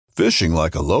Fishing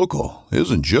like a local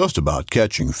isn't just about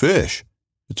catching fish.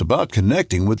 It's about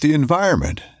connecting with the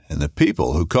environment and the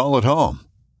people who call it home.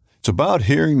 It's about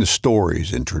hearing the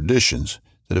stories and traditions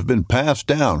that have been passed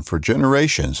down for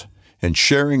generations and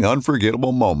sharing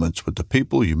unforgettable moments with the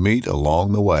people you meet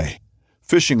along the way.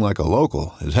 Fishing like a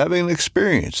local is having an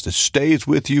experience that stays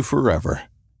with you forever.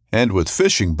 And with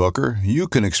Fishing Booker, you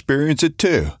can experience it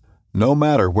too, no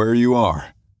matter where you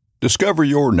are. Discover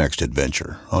your next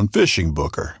adventure on Fishing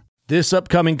Booker. This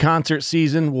upcoming concert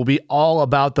season will be all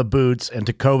about the boots, and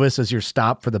Tecovas is your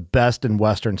stop for the best in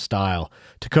Western style.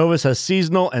 Tecovas has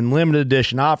seasonal and limited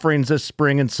edition offerings this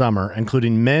spring and summer,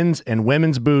 including men's and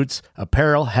women's boots,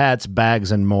 apparel, hats,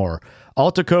 bags, and more.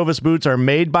 All Tecovas boots are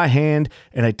made by hand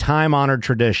in a time-honored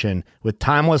tradition with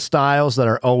timeless styles that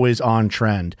are always on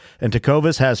trend. And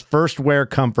Tecovas has first wear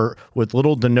comfort with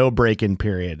little to no break-in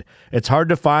period. It's hard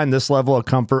to find this level of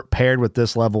comfort paired with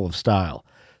this level of style.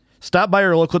 Stop by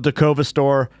your local Tecovas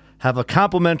store, have a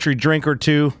complimentary drink or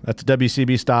two, that's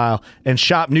WCB style, and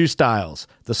shop new styles.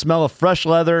 The smell of fresh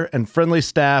leather and friendly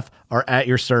staff are at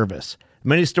your service.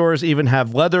 Many stores even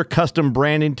have leather custom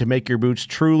branding to make your boots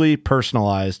truly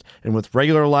personalized. And with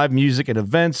regular live music and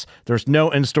events, there's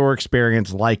no in-store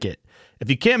experience like it.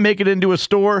 If you can't make it into a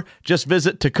store, just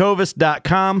visit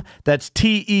tecovas.com. That's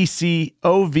TECOVAS.com.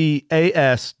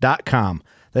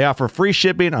 They offer free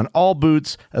shipping on all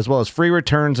boots, as well as free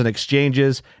returns and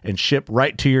exchanges, and ship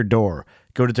right to your door.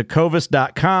 Go to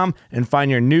tecovas.com and find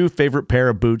your new favorite pair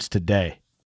of boots today.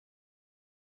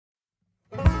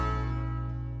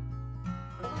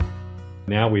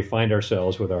 Now we find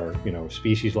ourselves with our,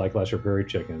 species like lesser prairie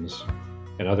chickens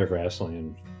and other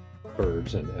grassland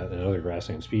birds and other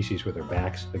grassland species with their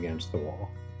backs against the wall.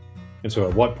 And so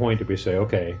at what point do we say,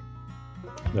 okay,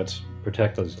 let's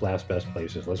protect those last best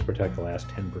places. Let's protect the last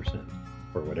 10%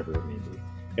 or whatever it may be.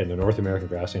 And the North American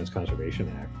Grasslands Conservation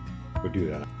Act would do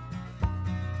that.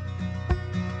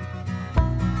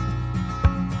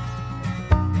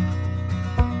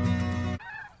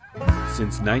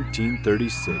 Since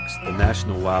 1936, the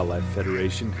National Wildlife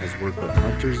Federation has worked with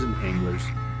hunters and anglers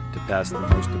to pass the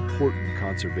most important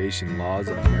conservation laws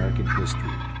in American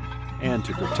history and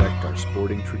to protect our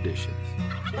sporting traditions.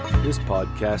 This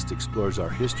podcast explores our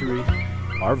history,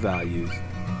 our values,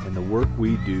 and the work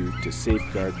we do to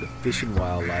safeguard the fish and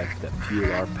wildlife that fuel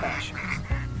our passions.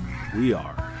 We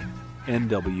are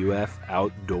NWF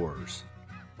Outdoors.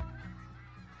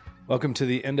 Welcome to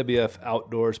the NWF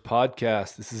Outdoors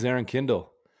podcast. This is Aaron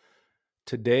Kindle.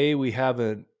 Today we have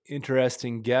an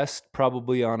interesting guest,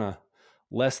 probably on a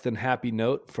less than happy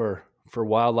note for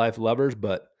wildlife lovers,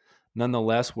 but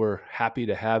nonetheless, we're happy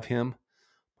to have him.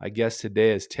 My guest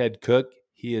today is Ted Koch.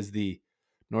 He is the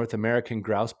North American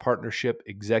Grouse Partnership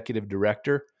Executive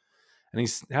Director, and he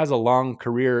has a long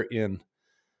career in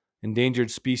endangered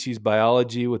species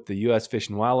biology with the U.S. Fish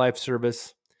and Wildlife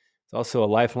Service. He's also a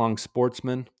lifelong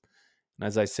sportsman. And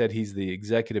as I said, he's the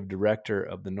executive director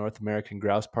of the North American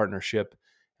Grouse Partnership.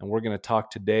 And we're going to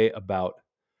talk today about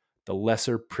the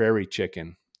lesser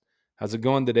Prairie-Chicken. How's it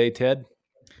going today, Ted?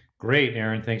 Great,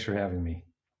 Aaron. Thanks for having me.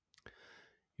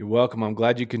 You're welcome. I'm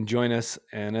glad you can join us.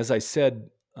 And as I said,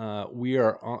 we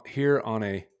are here on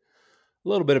a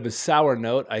little bit of a sour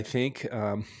note, I think.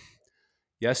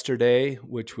 Yesterday,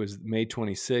 which was May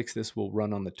 26th, this will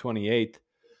run on the 28th.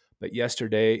 But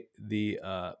yesterday, the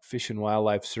Fish and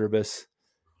Wildlife Service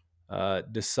brought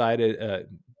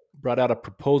out a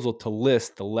proposal to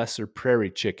list the lesser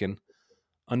Prairie-Chicken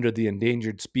under the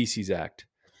Endangered Species Act.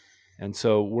 And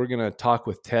so we're going to talk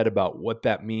with Ted about what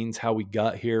that means, how we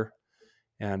got here.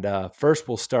 And first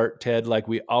we'll start, Ted, like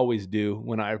we always do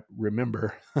when I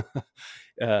remember,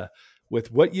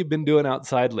 with what you've been doing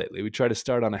outside lately. We try to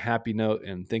start on a happy note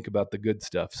and think about the good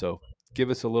stuff. So give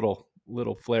us a little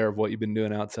flair of what you've been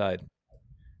doing outside.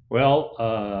 Well,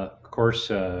 of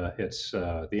course, it's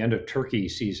the end of turkey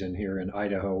season here in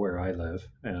Idaho where I live.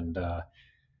 And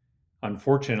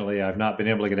unfortunately, I've not been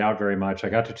able to get out very much. I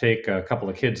got to take a couple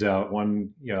of kids out.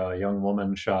 One young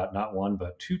woman shot not one,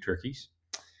 but two turkeys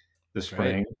this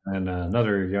spring. Right. And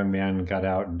another young man got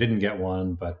out and didn't get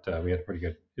one, but we had a pretty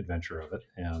good adventure of it.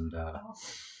 And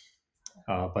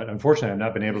but unfortunately, I've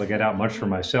not been able to get out much for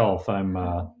myself. I'm,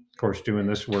 of course, doing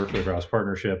this work for the Grouse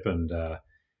Partnership, and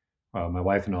my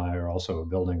wife and I are also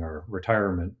building our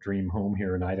retirement dream home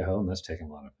here in Idaho, and that's taking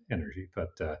a lot of energy.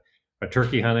 But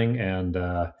turkey hunting, and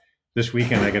this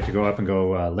weekend I get to go up and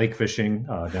go lake fishing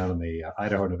down on the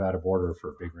Idaho-Nevada border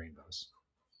for big rainbows.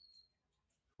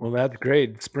 Well, that's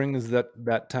great. Spring is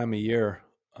that time of year.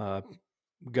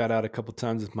 Got out a couple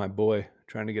times with my boy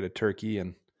trying to get a turkey,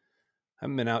 and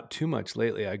haven't been out too much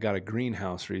lately. I got a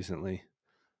greenhouse recently,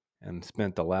 and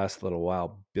spent the last little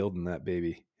while building that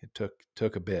baby. It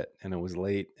took a bit, and it was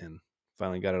late, and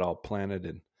finally got it all planted,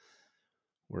 and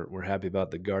we're happy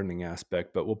about the gardening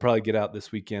aspect. But we'll probably get out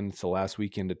this weekend. It's the last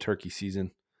weekend of turkey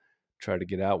season. Try to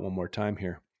get out one more time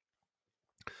here.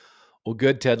 Well,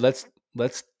 good, Ted. Let's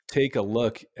take a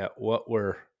look at what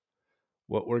we're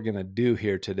gonna do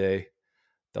here today.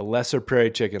 The lesser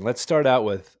prairie chicken. Let's start out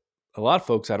with, a lot of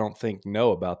folks I don't think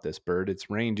know about this bird. Its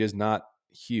range is not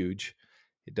huge.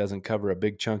 It doesn't cover a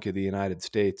big chunk of the United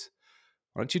States.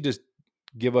 Why don't you just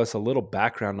give us a little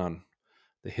background on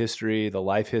the history, the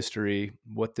life history,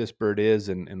 what this bird is,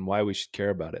 and why we should care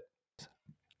about it?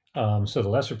 So the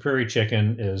lesser prairie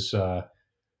chicken is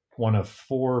one of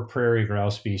 4 prairie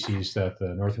grouse species that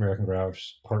the North American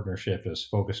Grouse Partnership is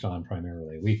focused on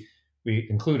primarily. We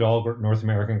include all North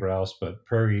American grouse, but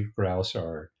prairie grouse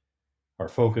are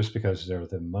focused because they're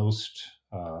the most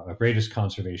greatest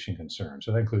conservation concern.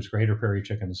 So that includes greater prairie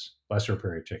chickens, lesser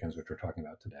prairie chickens, which we're talking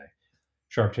about today,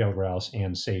 sharp-tailed grouse,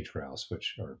 and sage grouse,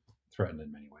 which are threatened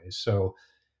in many ways. So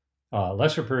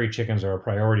lesser prairie chickens are a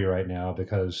priority right now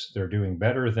because they're doing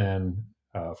better than,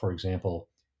 for example,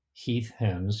 heath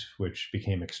hens, which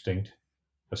became extinct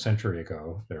a century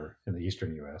ago. They're in the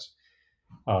eastern U.S.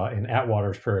 And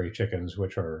Atwater's prairie chickens,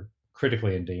 which are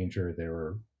critically endangered. They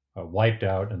were wiped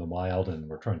out in the wild, and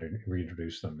we're trying to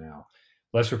reintroduce them now.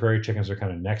 Lesser prairie chickens are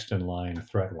kind of next in line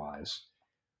threat-wise.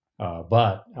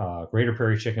 But greater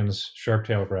prairie chickens,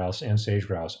 sharp-tailed grouse, and sage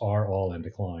grouse are all in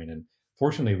decline. And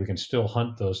fortunately, we can still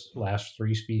hunt those last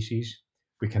 3 species.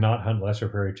 We cannot hunt lesser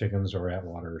prairie chickens or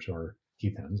Atwaters or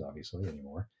heath hens, obviously,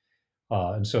 anymore.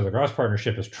 And so the Grouse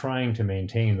Partnership is trying to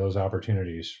maintain those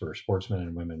opportunities for sportsmen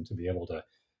and women to be able to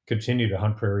continue to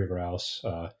hunt prairie grouse,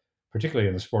 particularly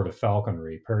in the sport of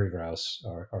falconry. Prairie grouse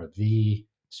are the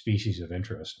species of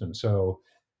interest. And so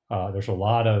there's a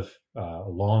lot of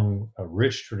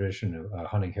rich tradition of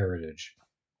hunting heritage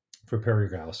for prairie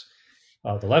grouse.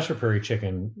 The lesser prairie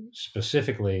chicken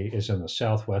specifically is in the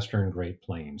southwestern Great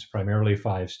Plains, primarily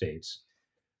 5 states.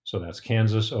 So that's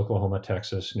Kansas, Oklahoma,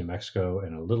 Texas, New Mexico,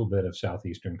 and a little bit of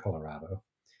southeastern Colorado.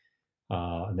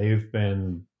 And they've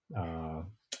been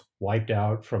wiped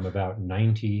out from about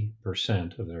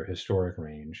 90% of their historic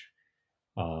range.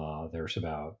 There's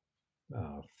about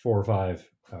 4 or 5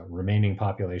 remaining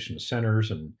population centers,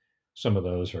 and some of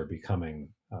those are becoming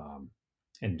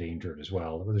endangered as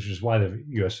well, which is why the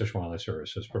U.S. Fish and Wildlife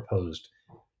Service has proposed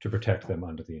to protect them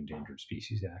under the Endangered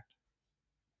Species Act.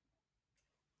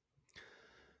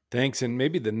 Thanks. And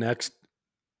maybe the next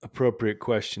appropriate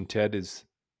question, Ted, is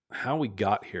how we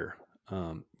got here.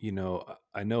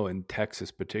 I know in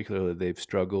Texas particularly, they've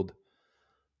struggled,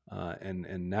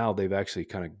 and now they've actually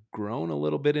kind of grown a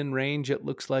little bit in range, it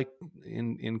looks like,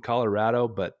 in Colorado,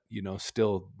 but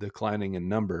still declining in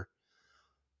number.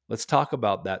 Let's talk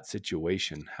about that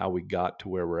situation, how we got to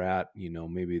where we're at,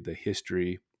 maybe the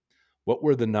history. What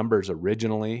were the numbers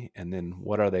originally, and then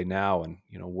what are they now, and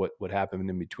what happened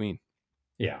in between?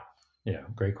 Yeah,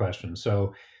 great question.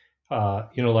 So,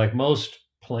 like most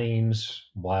plains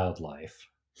wildlife,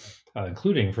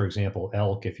 including, for example,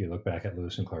 elk, if you look back at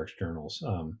Lewis and Clark's journals,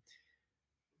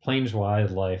 plains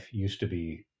wildlife used to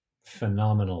be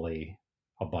phenomenally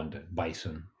abundant.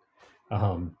 Bison,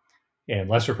 and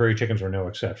lesser prairie chickens are no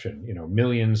exception.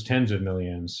 Millions, tens of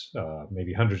millions,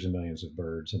 maybe hundreds of millions of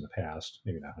birds in the past,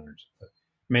 maybe not hundreds, but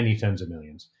many tens of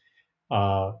millions.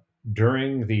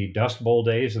 During the Dust Bowl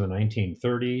days of the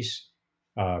 1930s,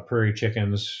 prairie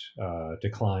chickens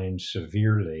declined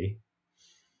severely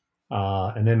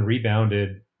and then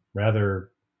rebounded rather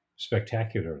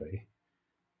spectacularly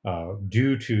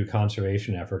due to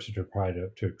conservation efforts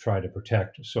to try to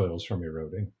protect soils from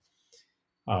eroding.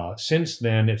 Since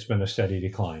then, it's been a steady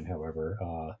decline,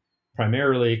 however,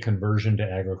 primarily conversion to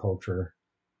agriculture,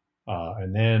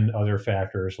 and then other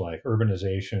factors like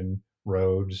urbanization,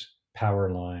 roads,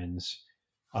 power lines,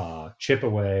 chip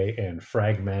away and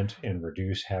fragment and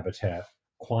reduce habitat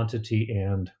quantity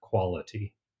and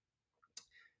quality.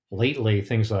 Lately,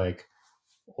 things like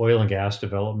oil and gas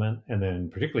development, and then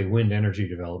particularly wind energy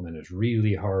development, is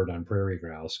really hard on prairie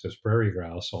grouse because prairie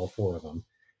grouse, all 4 of them,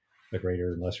 the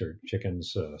greater and lesser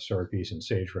chickens, sarpies, and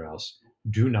sage grouse,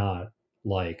 do not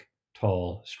like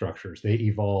tall structures. They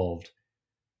evolved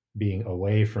being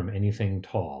away from anything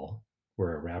tall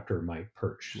where a raptor might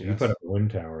perch. So you put up a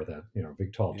wind tower, that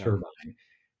big tall turbine,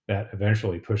 that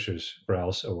eventually pushes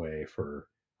grouse away for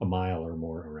a mile or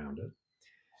more around it.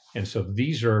 And so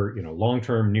these are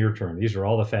long-term, near-term. These are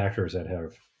all the factors that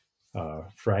have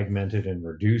fragmented and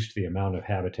reduced the amount of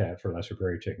habitat for lesser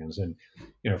prairie chickens. And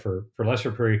for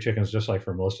lesser prairie chickens, just like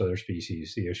for most other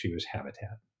species, the issue is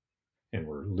habitat, and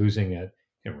we're losing it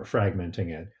and we're fragmenting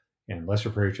it. And lesser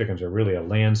prairie chickens are really a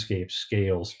landscape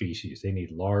scale species. They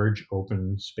need large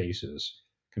open spaces,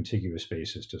 contiguous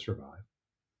spaces to survive.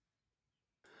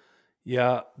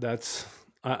 Yeah,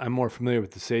 I'm more familiar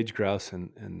with the sage grouse,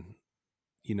 and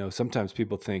sometimes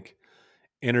people think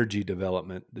energy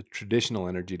development, the traditional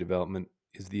energy development,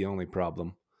 is the only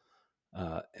problem.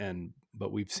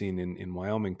 But we've seen in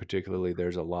Wyoming particularly,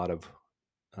 there's a lot of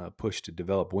push to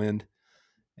develop wind,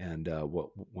 and what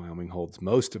Wyoming holds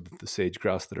most of the sage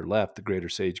grouse that are left, the greater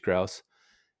sage grouse,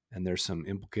 and there's some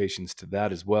implications to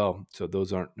that as well. So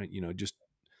those aren't, just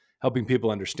helping people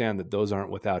understand that those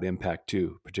aren't without impact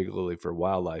too, particularly for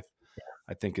wildlife,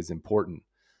 I think is important.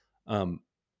 Um,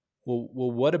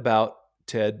 what about,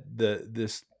 Ted,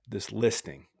 this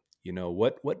listing?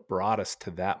 What brought us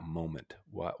to that moment?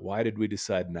 Why did we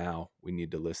decide now we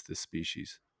need to list this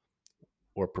species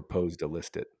or propose to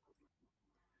list it?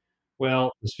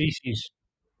 Well,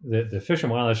 the Fish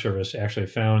and Wildlife Service actually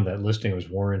found that listing was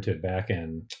warranted back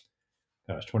in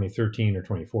 2013 or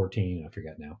 2014, I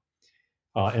forget now,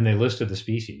 and they listed the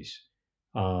species.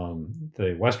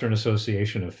 The Western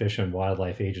Association of Fish and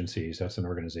Wildlife Agencies, that's an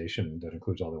organization that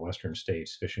includes all the Western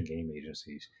states fish and game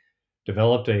agencies,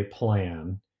 developed a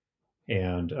plan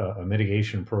and a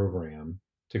mitigation program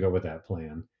to go with that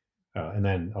plan. And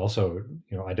then also,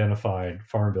 identified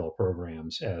farm bill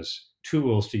programs as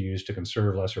tools to use to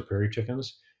conserve lesser prairie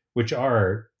chickens, which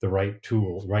are the right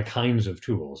tools, right kinds of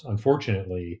tools.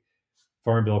 Unfortunately,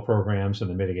 farm bill programs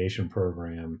and the mitigation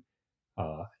program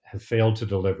have failed to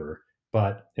deliver.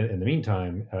 But in the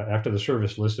meantime, after the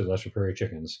service listed lesser prairie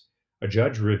chickens, a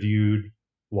judge reviewed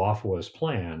WAFWA's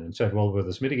plan and said, well, with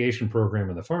this mitigation program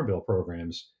and the farm bill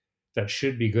programs, that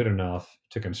should be good enough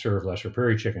to conserve lesser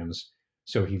prairie chickens.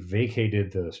 So he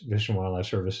vacated the Fish and Wildlife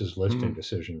Service's listing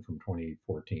decision from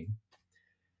 2014.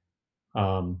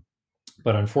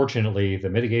 But unfortunately, the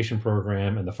mitigation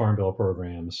program and the farm bill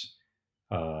programs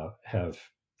have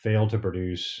failed to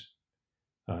produce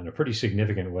in a pretty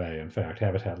significant way. In fact,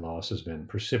 habitat loss has been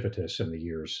precipitous in the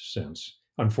years since,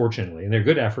 unfortunately. And they're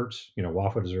good efforts.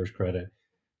 WAFA deserves credit.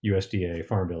 USDA,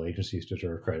 Farm Bill agencies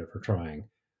deserve credit for trying,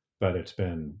 but it's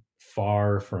been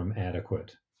far from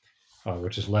adequate,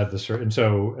 which has led the and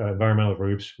so environmental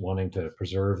groups wanting to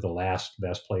preserve the last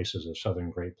best places of southern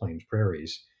Great Plains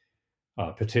prairies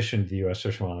petitioned the U.S.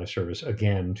 Fish and Wildlife Service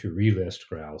again to relist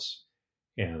grouse.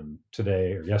 And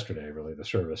today, or yesterday, really, the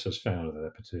service has found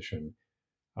that petition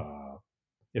uh,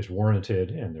 is warranted,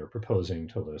 and they're proposing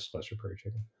to list lesser prairie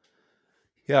chicken.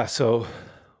 Yeah. So,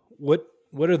 what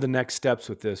are the next steps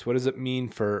with this? What does it mean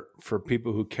for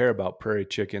people who care about prairie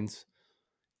chickens?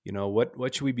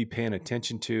 What should we be paying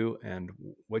attention to, and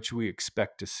what should we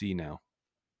expect to see now?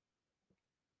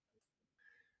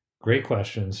 Great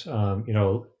questions.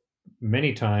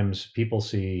 Many times people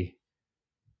see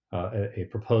a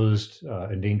proposed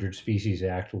Endangered Species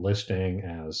Act listing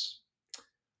as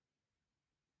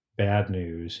bad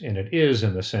news, and it is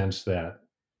in the sense that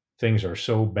things are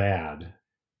so bad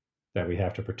that we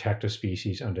have to protect a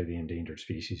species under the Endangered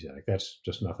Species Act. That's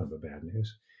just nothing but bad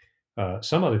news.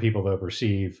 Some other people, though,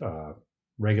 perceive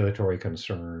regulatory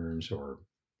concerns or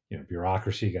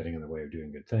bureaucracy getting in the way of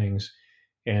doing good things.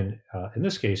 And in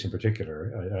this case, in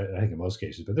particular, I think in most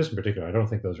cases, but this in particular, I don't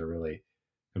think those are really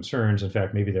concerns. In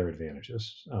fact, maybe they're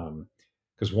advantages.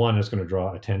 Because one is going to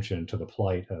draw attention to the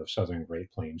plight of southern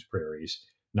Great Plains prairies,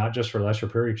 not just for lesser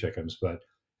prairie chickens, but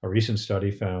a recent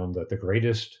study found that the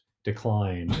greatest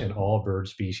decline in all bird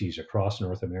species across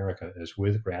North America is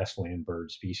with grassland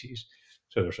bird species.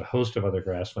 So there's a host of other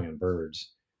grassland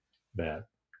birds that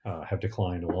have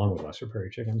declined along with lesser prairie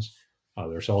chickens.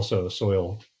 There's also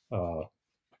soil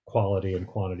quality and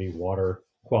quantity, water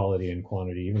quality and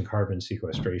quantity, even carbon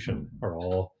sequestration are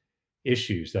all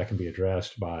issues that can be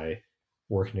addressed by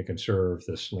working to conserve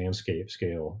this landscape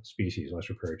scale species,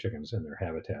 lesser prairie chickens, and their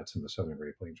habitats in the southern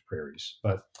Great Plains prairies.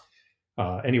 But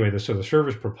anyway, so the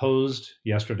service proposed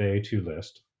yesterday to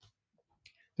list.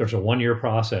 There's a 1-year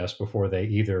process before they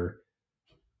either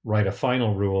write a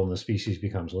final rule and the species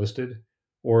becomes listed,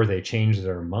 or they change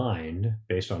their mind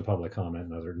based on public comment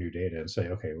and other new data and say,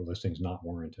 okay, well, listing's not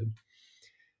warranted.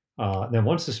 Then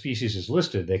once the species is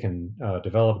listed, they can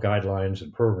develop guidelines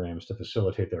and programs to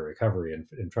facilitate their recovery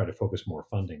and try to focus more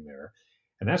funding there.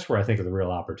 And that's where I think the real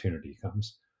opportunity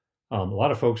comes. A lot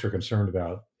of folks are concerned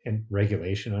about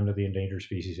regulation under the Endangered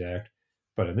Species Act,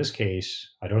 but in this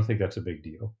case, I don't think that's a big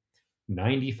deal.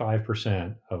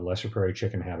 95% of lesser prairie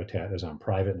chicken habitat is on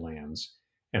private lands,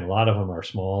 and a lot of them are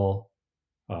small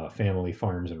family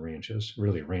farms and ranches,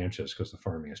 really ranches, because the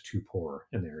farming is too poor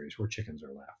in the areas where chickens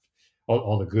are left.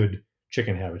 All the good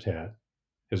chicken habitat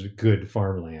is good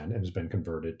farmland and has been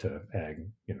converted to ag,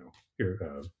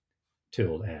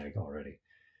 tilled ag already.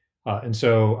 And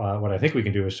so what I think we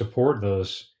can do is support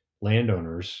those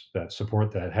landowners that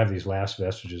support that, have these last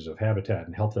vestiges of habitat,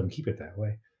 and help them keep it that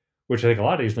way, which I think a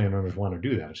lot of these landowners want to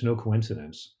do that. It's no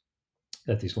coincidence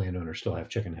that these landowners still have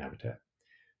chicken habitat.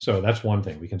 So that's one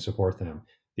thing, we can support them.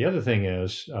 The other thing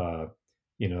is,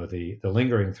 the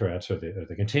lingering threats, or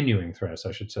the continuing threats,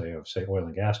 I should say, of, say, oil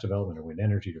and gas development or wind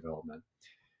energy development,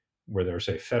 where there's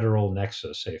a federal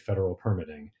nexus, a federal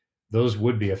permitting, those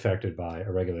would be affected by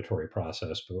a regulatory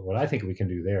process. But what I think we can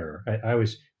do there,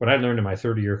 what I learned in my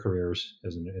 30-year careers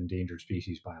as an endangered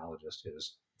species biologist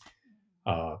is,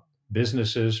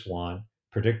 businesses want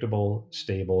predictable,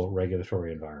 stable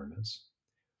regulatory environments.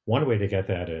 One way to get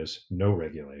that is no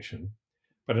regulation.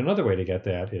 But another way to get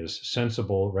that is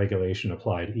sensible regulation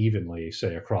applied evenly,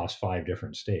 say, across 5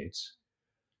 different states,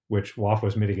 which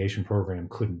WAFWA's mitigation program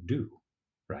couldn't do,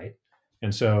 right?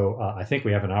 And so I think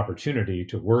we have an opportunity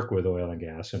to work with oil and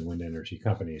gas and wind energy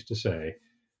companies to say,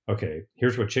 okay,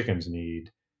 here's what chickens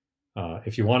need.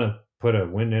 If you want to put a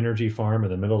wind energy farm in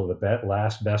the middle of the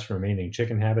last best remaining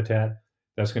chicken habitat,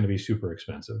 that's going to be super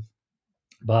expensive.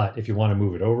 But if you want to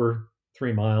move it over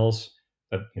 3 miles,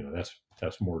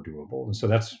 that's more doable. And so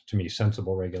that's, to me,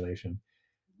 sensible regulation.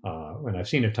 And I've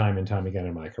seen it time and time again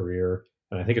in my career,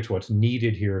 and I think it's what's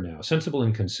needed here now. Sensible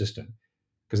and consistent,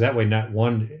 because that way, not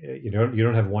one, you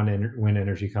don't have one wind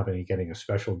energy company getting a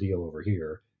special deal over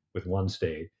here with one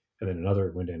state, and then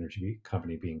another wind energy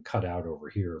company being cut out over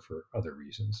here for other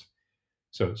reasons.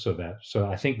 So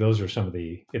I think those are some of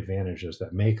the advantages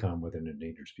that may come with an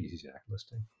Endangered Species Act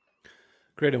listing.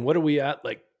 Great. And what are we at?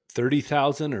 Like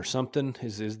 30,000 or something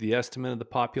is the estimate of the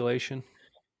population?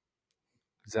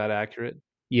 Is that accurate?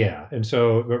 Yeah. And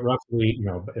so roughly,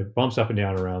 it bumps up and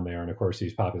down around there. And of course,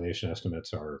 these population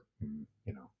estimates are,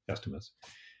 estimates.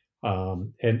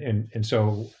 And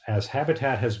so as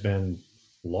habitat has been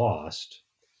lost,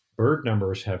 bird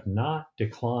numbers have not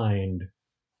declined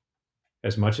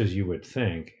as much as you would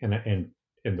think. And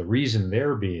the reason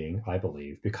they're being, I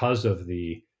believe, because of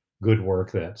the good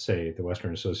work that, say, the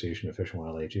Western Association of Fish and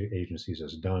Wildlife Agencies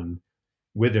has done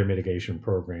with their mitigation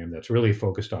program that's really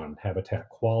focused on habitat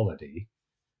quality,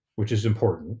 which is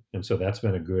important. And so that's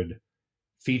been a good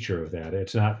feature of that.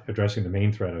 It's not addressing the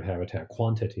main threat of habitat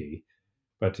quantity,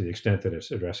 but to the extent that it's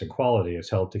addressing quality,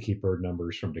 it's helped to keep bird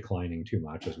numbers from declining too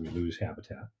much as we lose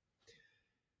habitat.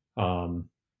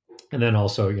 And then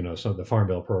also, some of the Farm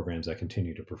Bill programs that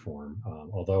continue to perform,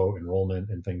 although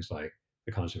enrollment in things like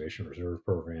the Conservation Reserve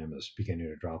Program is beginning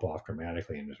to drop off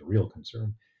dramatically and is a real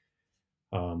concern.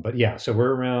 But yeah, so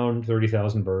we're around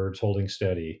 30,000 birds holding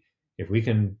steady. If we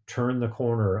can turn the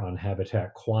corner on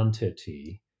habitat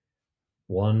quantity,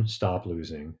 1, stop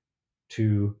losing,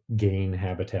 2, gain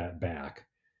habitat back,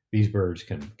 these birds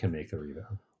can make the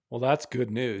rebound. Well, that's good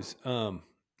news.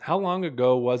 How long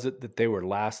ago was it that they were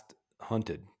last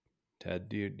hunted, Ted?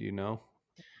 Do you know?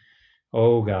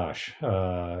 Oh gosh,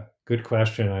 good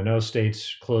question. I know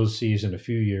states closed season a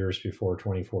few years before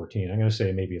 2014. I'm going to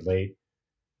say maybe late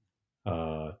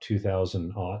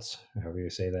 2000 aughts, however you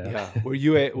say that.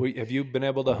 Yeah. Have you been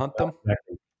able to hunt them?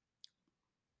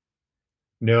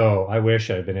 No, I wish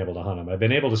I'd been able to hunt them. I've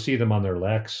been able to see them on their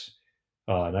leks,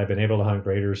 and I've been able to hunt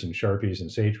graders and sharpies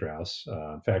and sage grouse.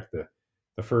 In fact,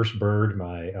 the first bird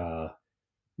my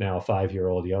now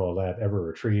 5-year-old yellow lab ever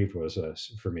retrieved was a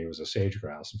sage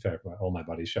grouse. In fact, all my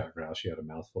buddies shot grouse. She had a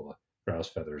mouthful of grouse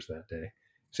feathers that day,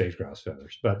 sage grouse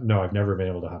feathers. But no, I've never been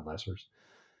able to hunt lessers.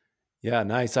 Yeah,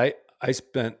 nice. I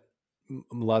spent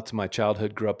lots of my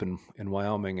childhood, grew up in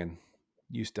Wyoming, and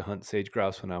used to hunt sage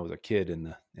grouse when I was a kid in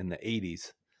the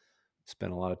 80s.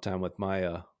 Spent a lot of time with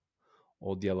my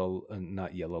old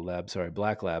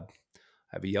black lab.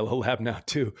 I have a yellow lab now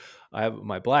too. I have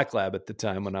my black lab at the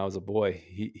time when I was a boy.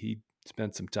 He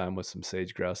spent some time with some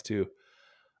sage grouse too.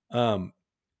 Well,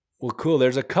 cool.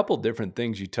 There's a couple different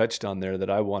things you touched on there that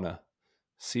I want to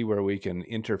see where we can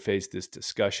interface this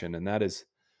discussion, and that is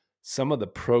some of the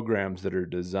programs that are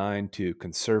designed to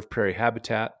conserve prairie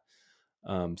habitat,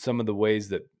 some of the ways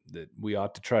that we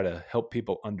ought to try to help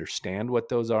people understand what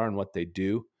those are and what they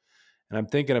do. And I'm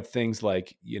thinking of things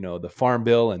like, the Farm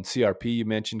Bill and CRP you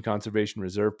mentioned, Conservation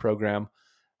Reserve Program,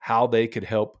 how they could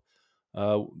help,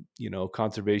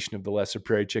 conservation of the lesser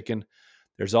prairie chicken.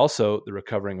 There's also the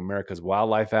Recovering America's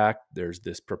Wildlife Act. There's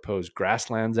this proposed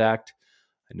Grasslands Act.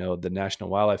 I know the National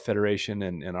Wildlife Federation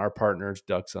and our partners,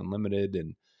 Ducks Unlimited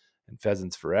and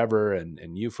Pheasants Forever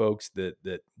and you folks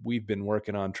that we've been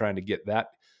working on trying to get that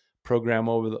program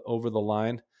over the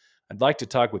line. I'd like to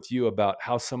talk with you about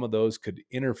how some of those could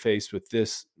interface with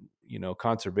this,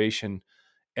 conservation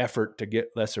effort to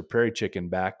get lesser prairie chicken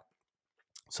back.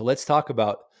 So let's talk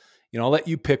about, I'll let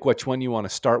you pick which one you want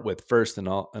to start with first, and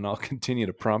I'll continue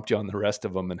to prompt you on the rest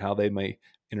of them and how they may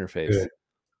interface. Good.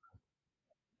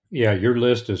 Yeah, your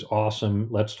list is awesome.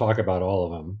 Let's talk about all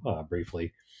of them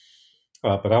briefly.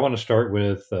 But I want to start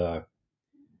with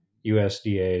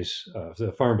USDA's,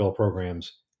 the Farm Bill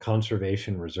program's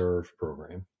Conservation Reserve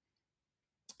Program.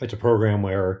 It's a program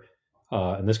where,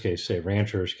 in this case, say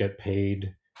ranchers get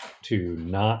paid to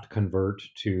not convert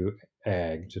to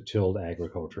tilled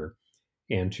agriculture,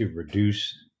 and to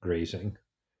reduce grazing,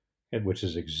 which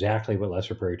is exactly what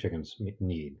lesser prairie chickens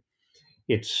need.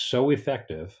 It's so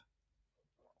effective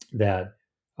that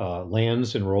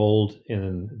lands enrolled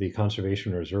in the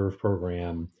Conservation Reserve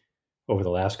Program over the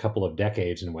last couple of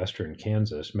decades in western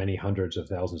Kansas, many hundreds of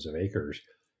thousands of acres,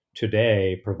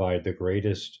 today provide the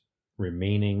greatest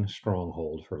remaining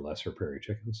stronghold for lesser prairie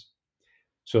chickens.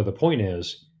 So the point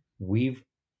is, we've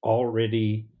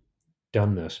already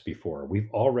done this before. We've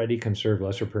already conserved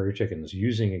lesser prairie chickens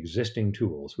using existing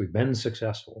tools. We've been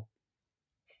successful.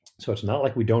 So it's not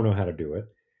like we don't know how to do it.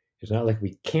 It's not like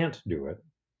we can't do it.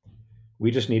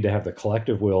 We just need to have the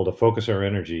collective will to focus our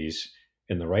energies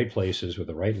in the right places with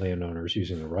the right landowners,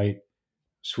 using the right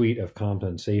suite of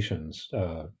compensations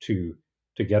to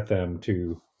get them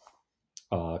to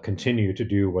continue to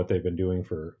do what they've been doing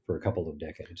for a couple of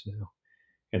decades now.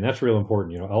 And that's real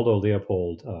important. Aldo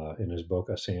Leopold, in his book,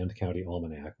 A Sand County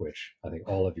Almanac, which I think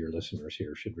all of your listeners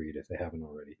here should read if they haven't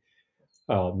already,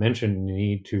 mentioned the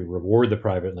need to reward the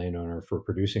private landowner for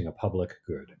producing a public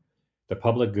good. The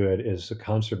public good is the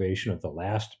conservation of the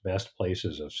last best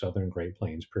places of southern Great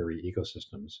Plains prairie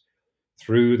ecosystems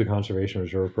through the Conservation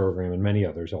Reserve Program and many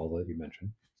others, all that you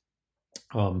mentioned.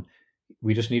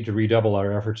 We just need to redouble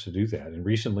our efforts to do that. And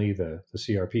recently, the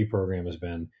CRP program has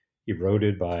been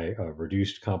eroded by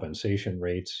reduced compensation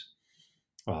rates.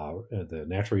 The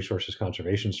Natural Resources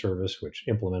Conservation Service, which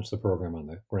implements the program on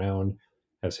the ground,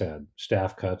 has had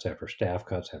staff cuts after staff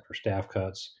cuts after staff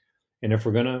cuts. And if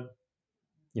we're going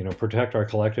to protect our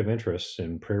collective interests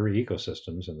in prairie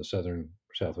ecosystems in the southern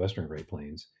southwestern Great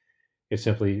Plains, it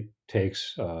simply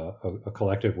takes a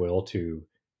collective will to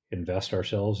invest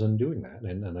ourselves in doing that.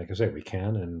 And like I say, we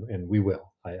can and we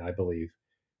will. I believe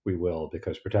we will,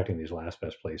 because protecting these last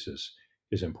best places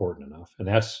is important enough. And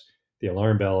that's the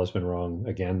alarm bell has been rung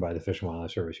again by the Fish and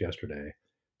Wildlife Service yesterday,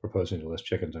 proposing to list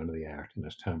chickens under the act. And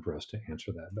it's time for us to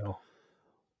answer that bell.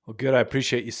 Well, good. I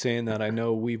appreciate you saying that. I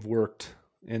know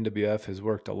NWF has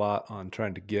worked a lot on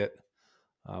trying to get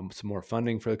some more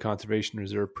funding for the Conservation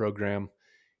Reserve Program.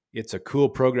 It's a cool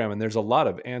program, and there's a lot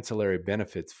of ancillary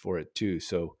benefits for it too.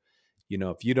 So,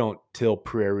 if you don't till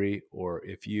prairie, or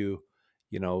if you,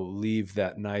 leave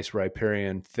that nice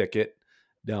riparian thicket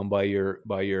down by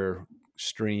your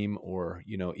stream, or,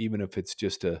 even if it's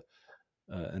just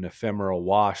an ephemeral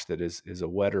wash that is a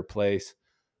wetter place,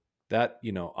 that,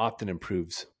 often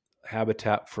improves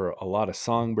habitat for a lot of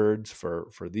songbirds,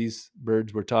 for these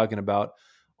birds we're talking about,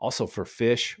 also for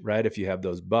fish, right? If you have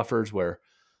those buffers where,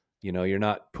 you're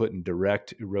not putting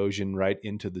direct erosion right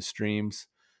into the streams,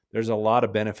 there's a lot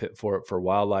of benefit for it for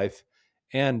wildlife.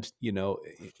 And,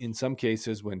 in some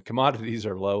cases when commodities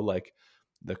are low, like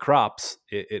the crops,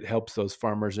 it helps those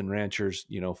farmers and ranchers,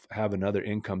 have another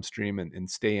income stream and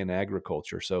stay in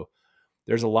agriculture. So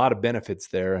there's a lot of benefits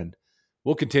there, and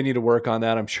we'll continue to work on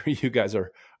that. I'm sure you guys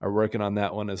are working on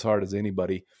that one as hard as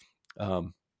anybody. But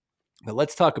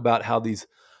let's talk about how these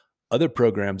other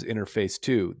programs interface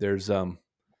too. There's the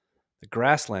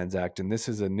Grasslands Act, and this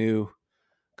is a new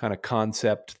kind of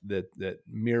concept that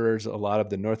mirrors a lot of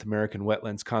the North American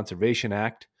Wetlands Conservation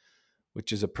Act,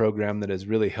 which is a program that has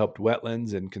really helped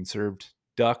wetlands and conserved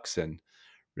ducks, and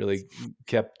really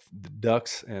kept the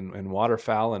ducks and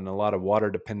waterfowl and a lot of water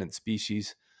dependent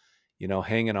species,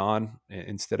 hanging on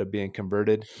instead of being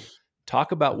converted.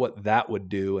 Talk about what that would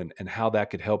do and how that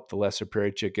could help the lesser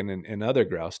prairie chicken and other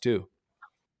grouse too.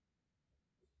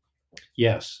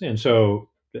 Yes. And so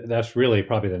that's really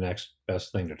probably the next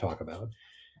best thing to talk about.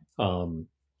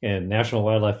 And National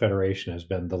Wildlife Federation has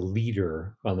been the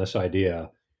leader on this idea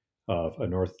of a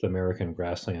North American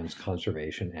Grasslands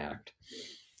Conservation Act.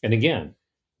 And again,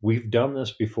 we've done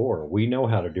this before. We know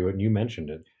how to do it, and you mentioned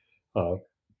it.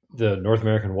 The North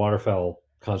American Waterfowl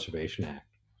Conservation Act.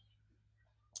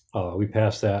 We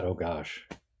passed that, oh gosh,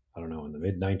 I don't know, in the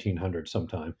mid 1900s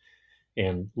sometime.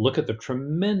 And look at the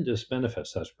tremendous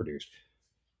benefits that's produced.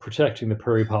 Protecting the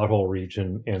prairie pothole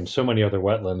region and so many other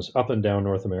wetlands up and down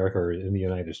North America, or in the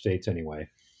United States anyway.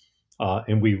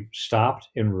 And we stopped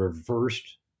and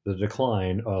reversed the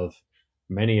decline of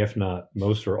many, if not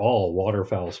most or all,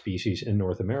 waterfowl species in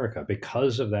North America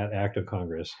because of that act of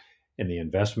Congress and the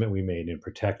investment we made in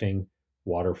protecting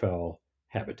waterfowl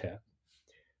habitat.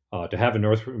 To have a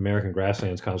North American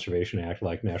Grasslands Conservation Act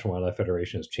like National Wildlife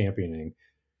Federation is championing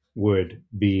would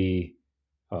be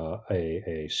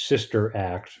a sister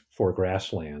act for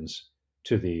grasslands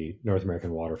to the North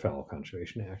American Waterfowl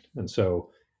Conservation Act. And so,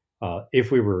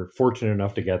 if we were fortunate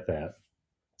enough to get that,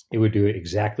 it would do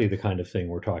exactly the kind of thing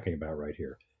we're talking about right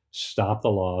here. Stop the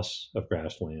loss of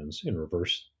grasslands and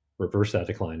reverse that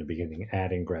decline and beginning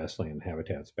adding grassland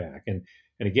habitats back. And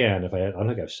again, if I don't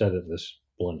think I've said it this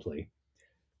bluntly,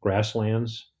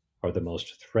 grasslands are the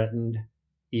most threatened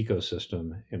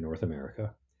ecosystem in North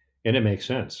America. And it makes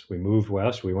sense. We moved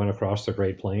west, we went across the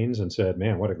Great Plains and said,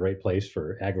 man, what a great place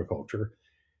for agriculture.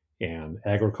 And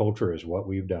agriculture is what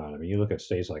we've done. I mean, you look at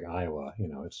states like Iowa,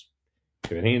 it's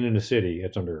if it ain't in the city,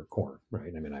 it's under corn,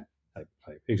 right? I mean, I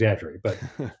exaggerate, but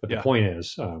the Yeah. point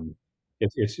is,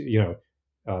 it's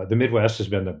the Midwest has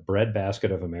been the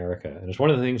breadbasket of America, and it's one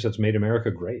of the things that's made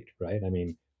America great, right? I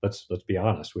mean, let's be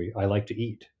honest. I like to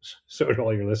eat, so do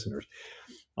all your listeners.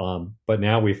 But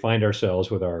now we find ourselves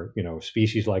with our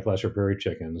species like lesser prairie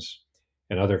chickens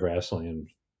and other grassland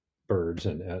birds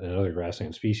and other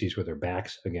grassland species with their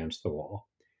backs against the wall.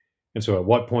 And so, at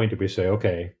what point do we say,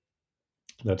 okay,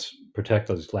 let's protect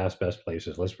those last best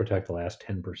places. Let's protect the last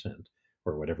 10%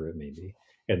 or whatever it may be.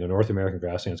 And the North American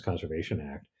Grasslands Conservation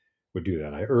Act would do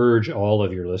that. I urge all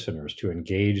of your listeners to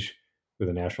engage with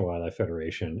the National Wildlife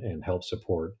Federation and help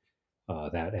support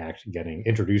that act getting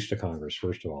introduced to Congress.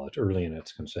 First of all, it's early in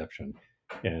its conception.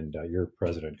 And your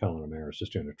president, Colin O'Maris, is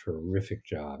doing a terrific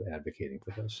job advocating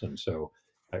for this. And so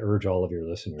I urge all of your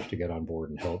listeners to get on board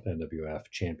and help NWF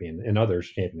champion and others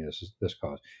champion this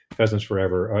cause. Pheasants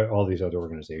Forever, all these other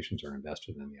organizations are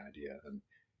invested in the idea,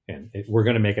 and we're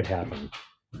going to make it happen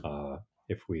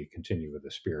if we continue with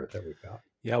the spirit that we've got.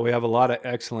 Yeah, we have a lot of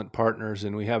excellent partners,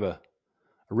 and we have a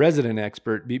resident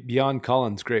expert beyond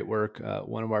Colin's great work.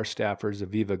 One of our staffers,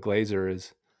 Aviva Glazer,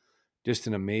 is just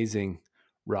an amazing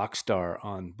rock star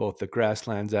on both the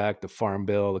Grasslands Act, the Farm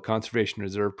Bill, the Conservation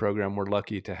Reserve Program. We're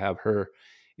lucky to have her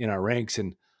in our ranks,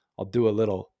 and I'll do a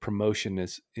little promotion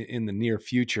as in the near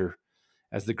future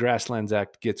as the Grasslands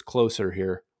Act gets closer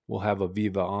here. We'll have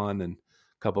Aviva on and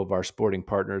a couple of our sporting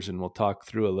partners, and we'll talk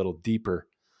through a little deeper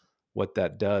what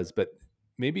that does. But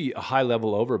maybe a high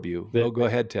level overview. Go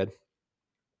ahead, Ted.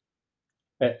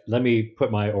 Let me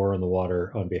put my oar in the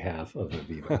water on behalf of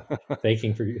Aviva. Thank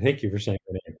you for saying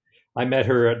her name. I met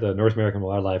her at the North American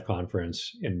Wildlife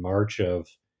Conference in March of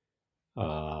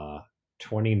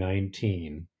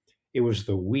 2019. It was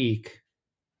the week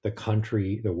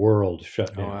the world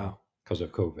shut down because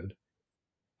of COVID.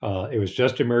 It was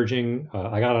just emerging.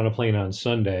 I got on a plane on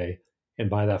Sunday,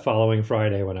 and by that following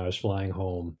Friday, when I was flying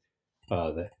home,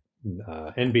 the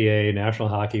NBA, National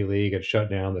Hockey League had shut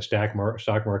down. The stock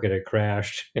market had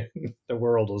crashed. The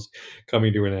world was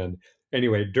coming to an end.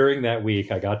 Anyway, during that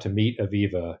week, I got to meet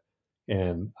Aviva,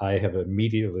 and I have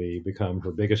immediately become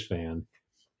her biggest fan.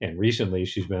 And recently,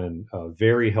 she's been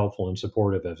very helpful and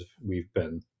supportive as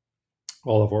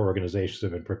all of our organizations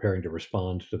have been preparing to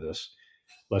respond to this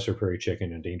Lesser Prairie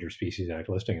Chicken Endangered Species Act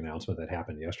listing announcement that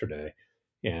happened yesterday.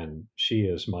 And she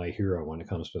is my hero when it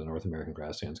comes to the North American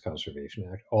Grasslands Conservation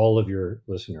Act. All of your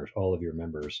listeners, all of your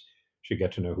members should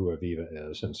get to know who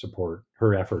Aviva is and support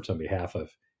her efforts on behalf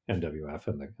of NWF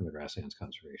and the Grasslands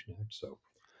Conservation Act. So,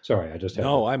 sorry, I just had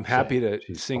I'm happy to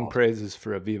sing awesome praises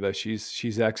for Aviva.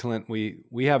 She's excellent.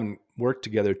 We haven't worked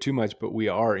together too much, but we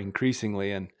are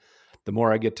increasingly. And the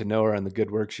more I get to know her and the good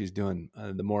work she's doing,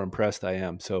 the more impressed I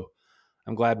am. So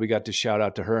I'm glad we got to shout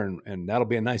out to her, and that'll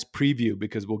be a nice preview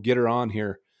because we'll get her on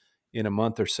here in a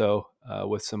month or so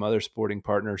with some other sporting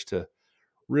partners to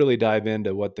really dive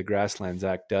into what the Grasslands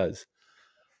Act does.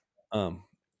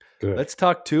 Let's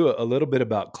talk too a little bit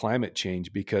about climate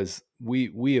change, because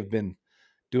we have been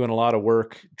doing a lot of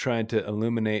work trying to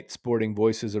illuminate sporting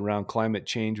voices around climate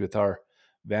change with our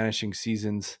Vanishing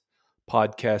Seasons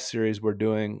podcast series we're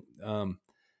doing.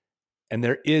 And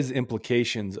there is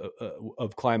implications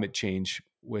of climate change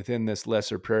within this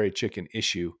lesser prairie chicken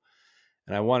issue.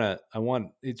 And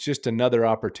it's just another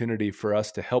opportunity for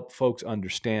us to help folks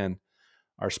understand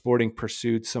our sporting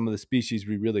pursuits, some of the species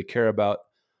we really care about.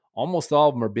 Almost all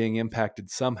of them are being impacted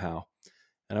somehow.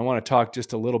 And I want to talk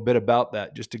just a little bit about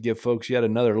that, just to give folks yet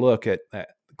another look at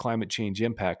climate change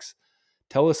impacts.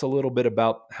 Tell us a little bit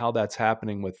about how that's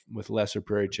happening with lesser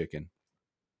prairie chicken.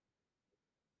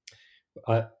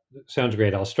 Sounds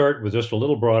great. I'll start with just a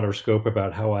little broader scope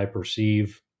about how I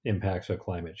perceive impacts of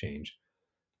climate change.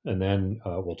 And then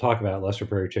we'll talk about lesser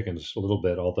prairie chickens a little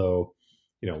bit, although,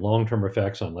 long-term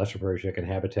effects on lesser prairie chicken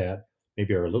habitat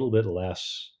maybe are a little bit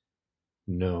less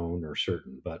known or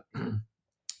certain. But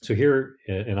so here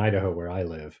in Idaho, where I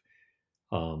live,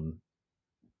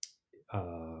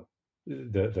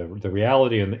 the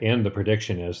reality and the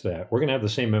prediction is that we're going to have the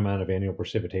same amount of annual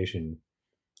precipitation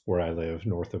where I live,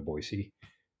 north of Boise.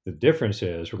 The difference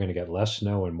is we're going to get less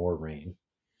snow and more rain.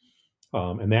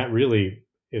 And that really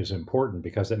is important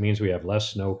because that means we have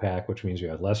less snowpack, which means we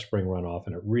have less spring runoff,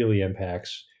 and it really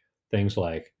impacts things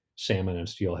like salmon and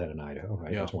steelhead in Idaho,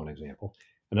 right? Yeah. That's one example.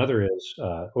 Another is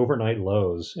overnight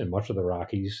lows in much of the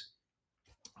Rockies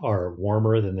are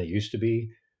warmer than they used to be.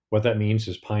 What that means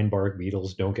is pine bark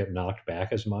beetles don't get knocked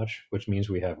back as much, which means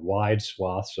we have wide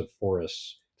swaths of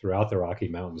forests throughout the Rocky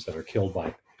Mountains that are killed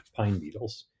by pine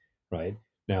beetles, right?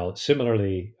 Now,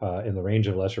 similarly, in the range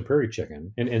of lesser prairie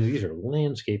chicken, and these are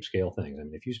landscape scale things. I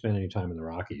mean, if you spend any time in the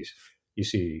Rockies, you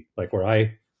see, like where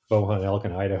I bow hunt elk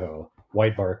in Idaho,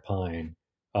 white bark pine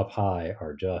up high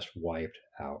are just wiped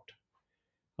out.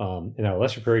 Now,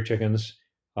 lesser prairie chickens,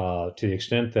 to the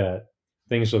extent that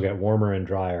things will get warmer and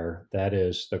drier, that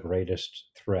is the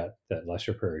greatest threat that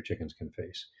lesser prairie chickens can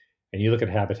face. And you look at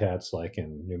habitats like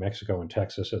in New Mexico and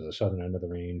Texas at the southern end of the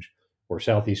range, or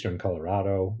southeastern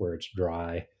Colorado, where it's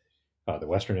dry, the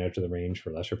western edge of the range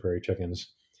for lesser prairie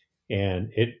chickens. And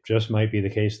it just might be the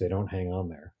case they don't hang on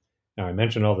there. Now, I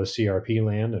mentioned all the CRP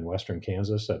land in western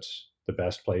Kansas. That's the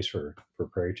best place for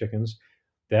prairie chickens.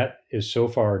 That is so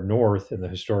far north in the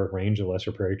historic range of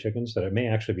lesser prairie chickens that it may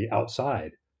actually be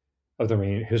outside of the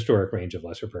historic range of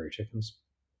lesser prairie chickens.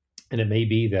 And it may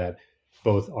be that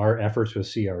both our efforts with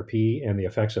CRP and the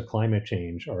effects of climate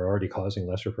change are already causing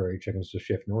lesser prairie chickens to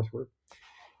shift northward.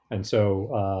 And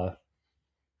so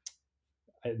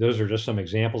those are just some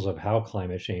examples of how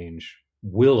climate change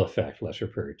will affect lesser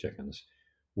prairie chickens.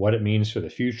 What it means for the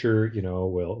future,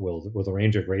 will the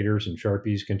range of graders and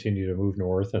sharpies continue to move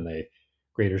north, and the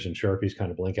graders and sharpies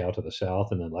kind of blink out to the south,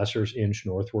 and then lessers inch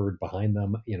northward behind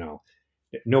them?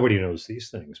 Nobody knows these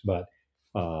things, but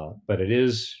it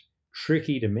is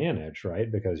tricky to manage,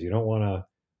 right? Because you don't want to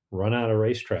run out of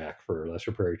racetrack for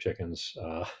lesser prairie chickens,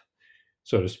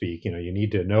 so to speak. You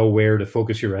need to know where to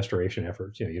focus your restoration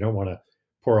efforts. You don't want to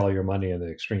pour all your money in the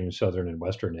extreme southern and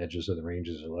western edges of the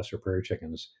ranges of lesser prairie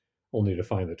chickens, only to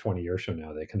find that 20 years from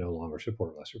now they can no longer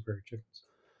support lesser prairie chickens.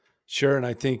 Sure, and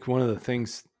I think one of the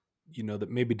things that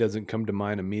maybe doesn't come to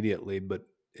mind immediately, but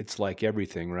it's like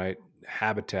everything, right?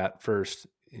 Habitat first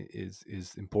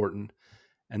is important.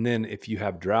 And then if you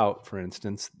have drought, for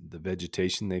instance, the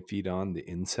vegetation they feed on, the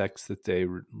insects that they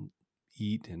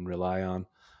eat and rely on,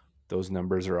 those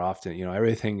numbers are often,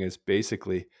 everything is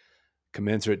basically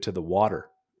commensurate to the water.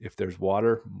 If there's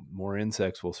water, more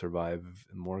insects will survive,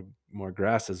 and more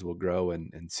grasses will grow,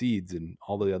 and seeds and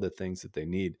all the other things that they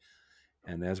need.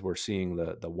 And as we're seeing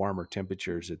the warmer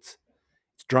temperatures, it's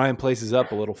drying places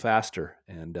up a little faster.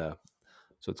 And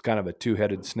so it's kind of a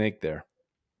two-headed snake there.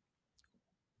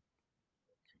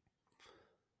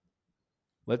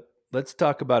 Let's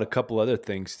talk about a couple other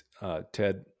things,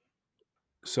 Ted.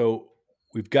 So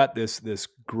we've got this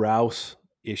grouse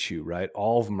issue, right?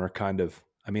 All of them are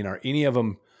are any of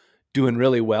them doing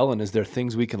really well? And is there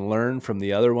things we can learn from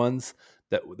the other ones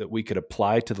that we could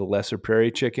apply to the lesser prairie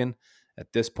chicken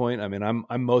at this point? I mean,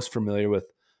 I'm most familiar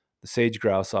with the sage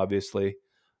grouse, obviously.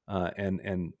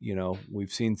 And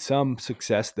we've seen some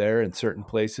success there in certain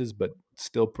places, but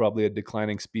still probably a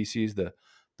declining species. The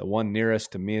one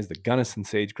nearest to me is the Gunnison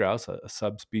sage grouse, a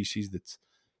subspecies that's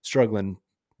struggling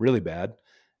really bad,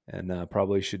 and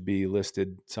probably should be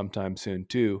listed sometime soon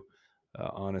too,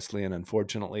 honestly and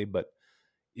unfortunately. But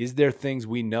is there things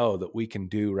we know that we can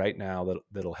do right now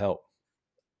that'll help?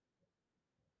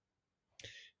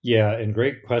 Yeah, and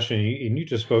great question. And you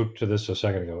just spoke to this a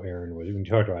second ago, Aaron, when you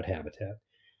talked about habitat.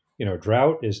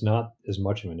 Drought is not as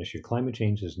much of an issue. Climate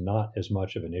change is not as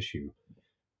much of an issue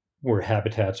where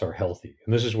habitats are healthy.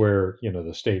 And this is where,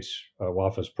 the state's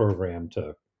WAFA's program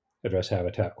to address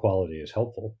habitat quality is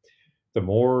helpful. The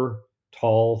more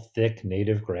tall, thick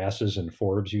native grasses and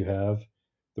forbs you have,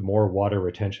 the more water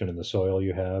retention in the soil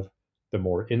you have, the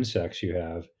more insects you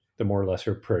have, the more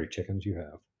lesser prairie chickens you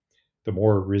have, the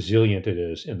more resilient it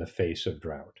is in the face of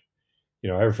drought.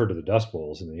 I refer to the Dust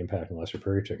Bowls and the impact on lesser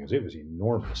prairie chickens. It was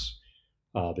enormous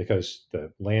because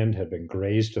the land had been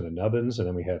grazed to the nubbins, and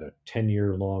then we had a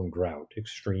 10-year-long drought,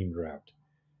 extreme drought,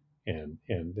 and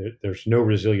there's no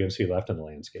resiliency left in the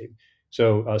landscape.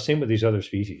 So same with these other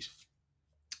species.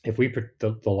 If we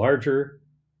the larger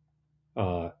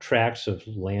tracts of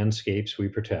landscapes we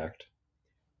protect,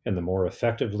 and the more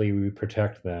effectively we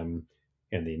protect them,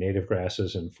 and the native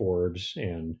grasses and forbs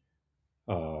and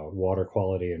water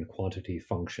quality and quantity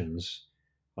functions,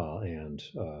 and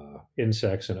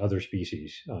insects and other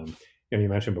species. You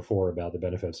mentioned before about the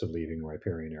benefits of leaving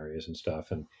riparian areas and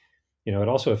stuff, and it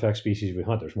also affects species we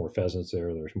hunt. There's more pheasants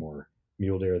there. There's more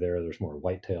mule deer there. There's more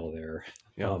whitetail there.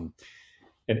 Yeah.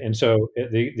 And so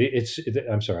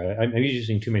I'm sorry, I'm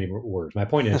using too many words. My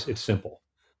point is, it's simple.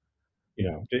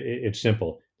 It's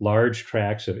simple. Large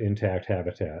tracts of intact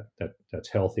habitat that's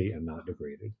healthy and not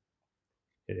degraded.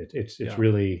 It's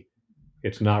really,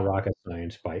 it's not rocket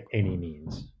science by any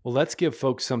means. Well, let's give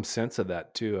folks some sense of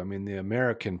that too. I mean, the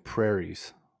American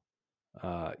prairies,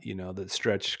 that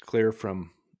stretch clear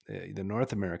from the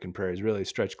North American prairies, really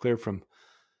stretch clear from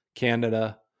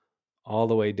Canada all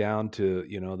the way down to,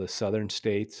 the southern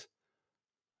states.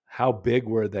 How big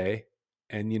were they?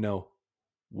 And,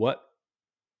 what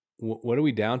what are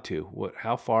we down to?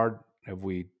 How far have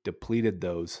we depleted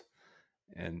those?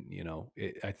 And,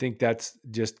 I think that's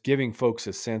just giving folks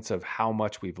a sense of how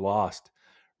much we've lost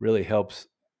really helps,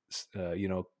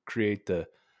 create the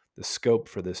scope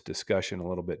for this discussion a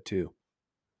little bit too.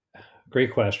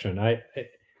 Great question.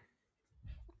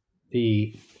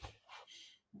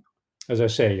 As I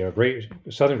say,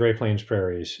 Southern Great Plains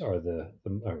prairies are the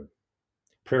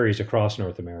prairies across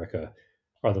North America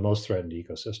are the most threatened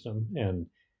ecosystem. And,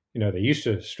 they used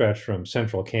to stretch from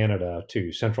central Canada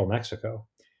to central Mexico.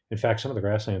 In fact, some of the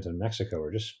grasslands in Mexico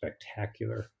are just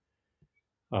spectacular.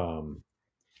 And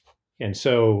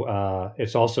so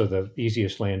it's also the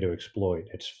easiest land to exploit.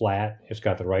 It's flat. It's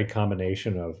got the right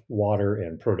combination of water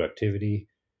and productivity.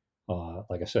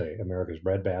 Like I say, America's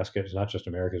breadbasket. It's not just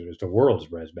America's; it's the world's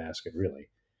breadbasket, really.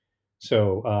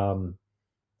 So,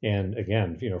 and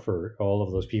again, for all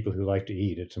of those people who like to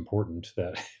eat, it's important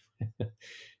that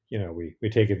we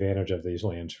take advantage of these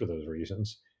lands for those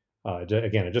reasons.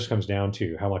 Again, it just comes down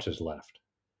to how much is left.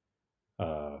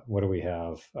 What do we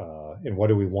have, and what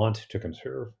do we want to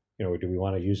conserve? Do we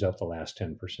want to use up the last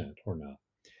 10% or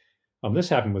not? This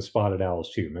happened with spotted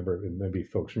owls too. Remember, maybe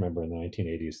folks remember in the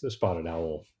 1980s, the spotted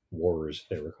owl wars,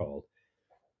 they were called.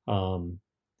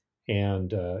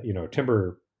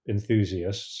 Timber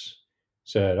enthusiasts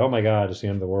said, "Oh my God, it's the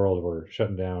end of the world. We're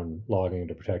shutting down logging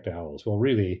to protect owls." Well,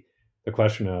 really, the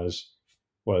question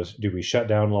was, do we shut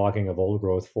down logging of old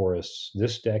growth forests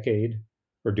this decade,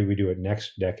 or do we do it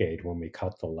next decade when we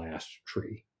cut the last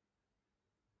tree?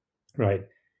 Right.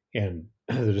 And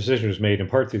the decision was made in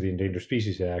part through the Endangered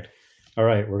Species Act. All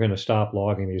right, we're going to stop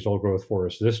logging these old growth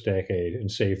forests this decade and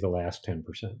save the last 10%,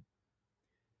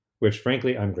 which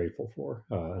frankly, I'm grateful for.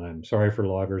 And I'm sorry for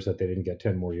loggers that they didn't get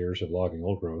 10 more years of logging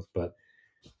old growth. But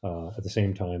at the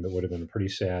same time, it would have been a pretty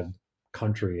sad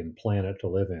country and planet to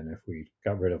live in if we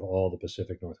got rid of all the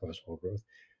Pacific Northwest old growth.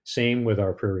 Same with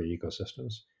our prairie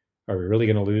ecosystems. Are we really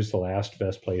going to lose the last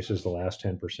best places, the last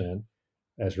 10%,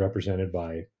 as represented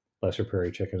by lesser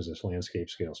prairie chickens, this landscape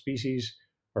scale species?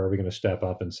 Or are we going to step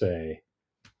up and say,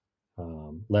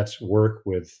 let's work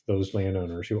with those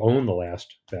landowners who own the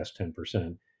last best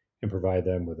 10% and provide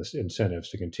them with incentives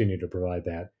to continue to provide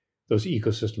those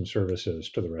ecosystem services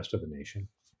to the rest of the nation?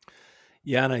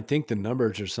 Yeah, and I think the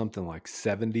numbers are something like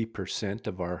 70%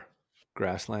 of our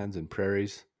grasslands and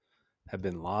prairies have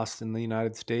been lost in the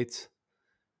United States.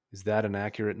 Is that an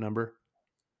accurate number?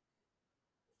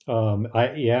 I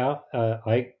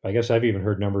guess I've even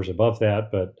heard numbers above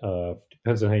that, but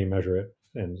depends on how you measure it,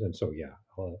 and so yeah,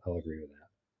 I'll agree with that.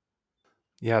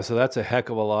 Yeah, so that's a heck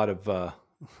of a lot of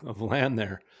land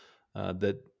there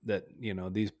that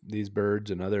these birds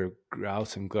and other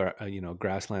grouse and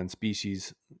grassland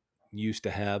species used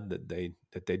to have that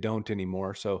they don't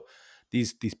anymore. So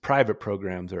these private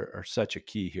programs are such a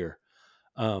key here.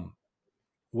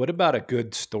 What about a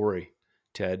good story,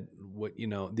 Ted?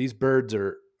 These birds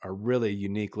are really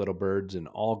unique little birds, and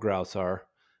all grouse are.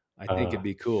 I think it'd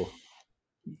be cool.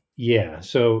 Yeah.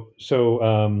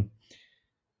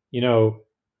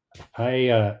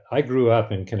 I grew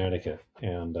up in Connecticut,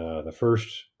 and the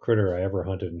first critter I ever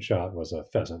hunted and shot was a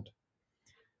pheasant,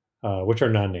 which are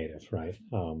non-native, right?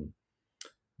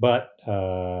 But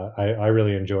I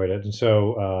really enjoyed it, and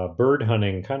so bird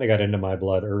hunting kind of got into my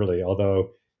blood early,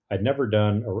 although I'd never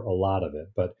done a lot of it.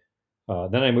 But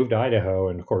then I moved to Idaho,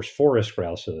 and of course, forest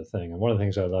grouse are the thing. And one of the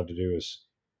things I love to do is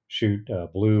shoot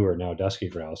blue or now dusky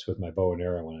grouse with my bow and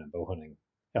arrow when I'm bow hunting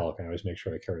elk. I always make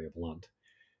sure I carry a blunt,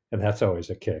 and that's always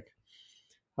a kick.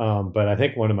 But I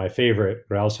think one of my favorite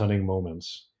grouse hunting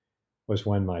moments was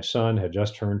when my son had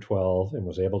just turned 12 and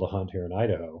was able to hunt here in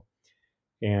Idaho.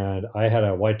 And I had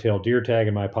a white-tailed deer tag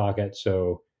in my pocket,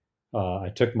 so I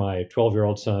took my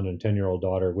 12-year-old son and 10-year-old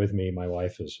daughter with me. My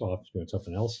wife is off doing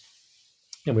something else,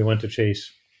 and we went to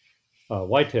chase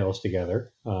whitetails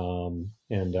together.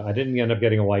 And I didn't end up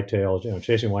getting a whitetail.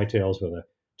 Chasing whitetails with a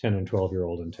 10 and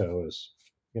 12-year-old in tow is,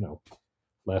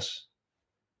 less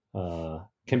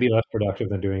can be less productive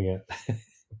than doing it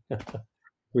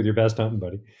with your best hunting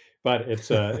buddy. but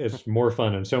it's more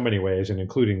fun in so many ways, and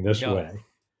including this Yeah. way.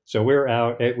 So we're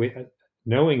out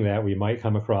knowing that we might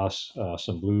come across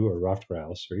some blue or ruffed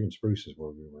grouse or even spruces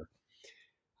where we were.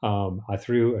 I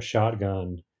threw a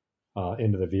shotgun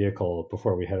into the vehicle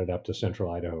before we headed up to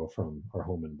central Idaho from our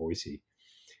home in Boise,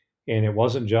 and it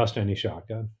wasn't just any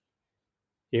shotgun.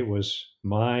 It was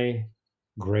my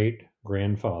great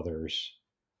grandfather's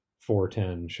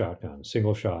 410 shotgun,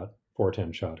 single shot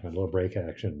 410 shotgun, little break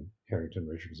action Harrington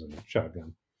Richardson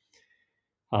shotgun.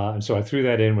 And so I threw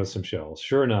that in with some shells.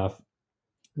 Sure enough,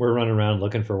 we're running around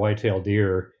looking for white-tailed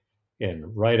deer,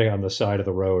 and right on the side of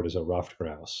the road is a ruffed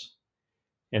grouse.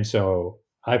 And so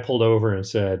I pulled over and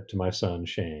said to my son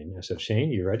Shane, I said,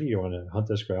 "Shane, you ready? You want to hunt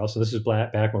this grouse?" And this is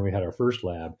back when we had our first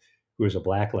lab, who was a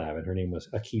black lab, and her name was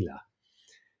Akila.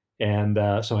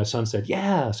 And so my son said,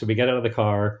 "Yeah." So we get out of the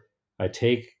car. I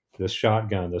take this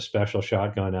shotgun, this special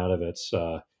shotgun, out of its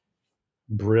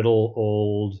brittle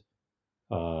old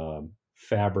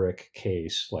fabric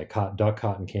case, like duck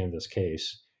cotton canvas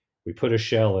case. We put a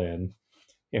shell in,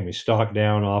 and we stalk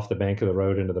down off the bank of the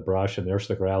road into the brush, and there's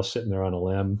the grouse sitting there on a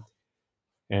limb.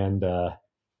 And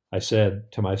I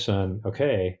said to my son,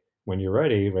 "Okay, when you're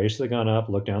ready, raise the gun up,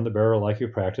 look down the barrel like you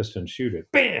practiced, and shoot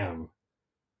it." Bam!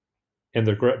 And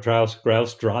the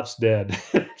grouse drops dead,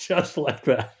 just like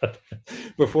that.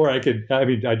 Before I could, I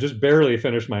mean, I just barely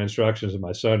finished my instructions, and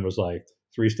my son was like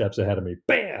 3 steps ahead of me.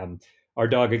 Bam! Our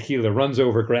dog Akila runs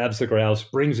over, grabs the grouse,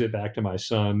 brings it back to my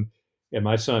son, and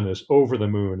my son is over the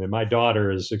moon, and my daughter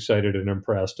is excited and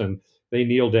impressed, and they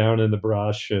kneel down in the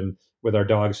brush, and with our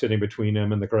dog sitting between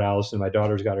them and the grouse, and my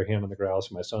daughter's got her hand on the grouse,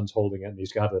 and my son's holding it, and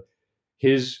he's got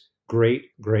his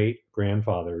great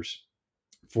grandfather's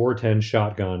 410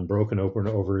 shotgun broken open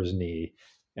over his knee,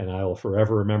 and I will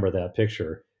forever remember that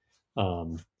picture.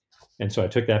 Um, and so I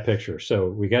took that picture. So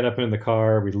we get up in the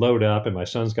car, we load up, and my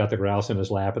son's got the grouse in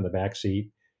his lap in the back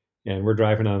seat, and we're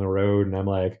driving on the road, and I'm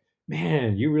like,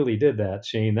 "Man, you really did that,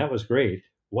 Shane. That was great.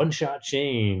 One shot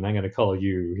Shane, I'm going to call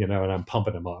you, and I'm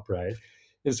pumping him up, right?"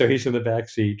 And so he's in the back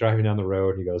seat driving down the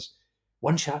road, and he goes,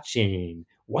 "One shot Shane,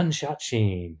 one shot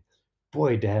Shane.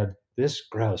 Boy, Dad, this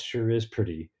grouse sure is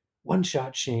pretty. One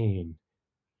shot Shane.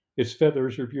 Its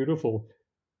feathers are beautiful."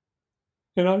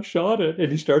 And I shot it,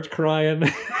 and he starts crying.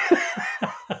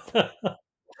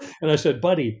 And I said,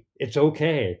 "Buddy, it's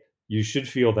okay. You should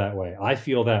feel that way. I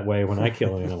feel that way when I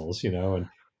kill animals, and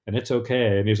it's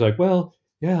okay." And he's like, "Well,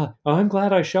 yeah, I'm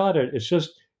glad I shot it. It's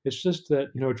just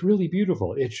that, it's really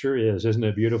beautiful." "It sure is. Isn't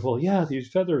it beautiful?" "Yeah, these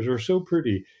feathers are so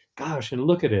pretty. Gosh, and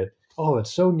look at it. Oh,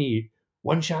 it's so neat.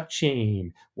 One shot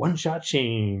chain, one shot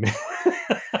chain."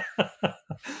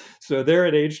 So there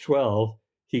at age 12,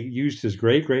 he used his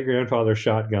great grandfather's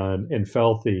shotgun and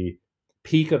felt the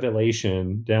peak of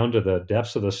elation down to the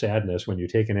depths of the sadness when you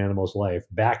take an animal's life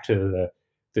back to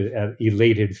the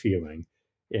elated feeling,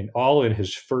 and all in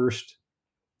his first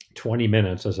 20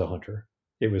 minutes as a hunter.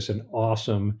 It was an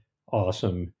awesome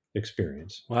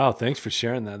experience. Wow, thanks for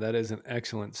sharing that. That is an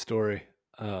excellent story.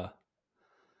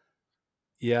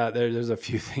 Yeah, there's a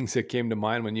few things that came to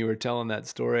mind when you were telling that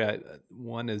story.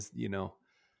 One is,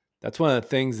 that's one of the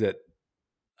things that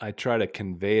I try to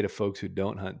convey to folks who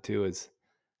don't hunt too, is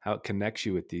how it connects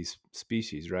you with these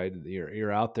species, right?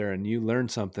 You're out there and you learn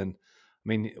something. I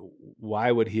mean,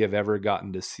 why would he have ever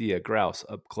gotten to see a grouse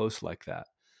up close like that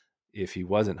if he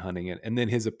wasn't hunting it? And then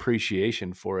his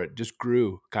appreciation for it just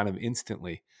grew kind of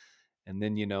instantly. And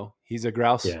then, Yeah, he's a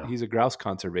grouse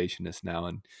conservationist now,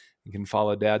 and can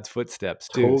follow Dad's footsteps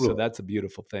too. So totally. that's a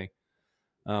beautiful thing.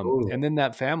 And Totally. then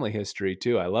that family history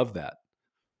too. I love that.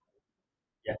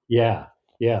 Yeah. Yeah.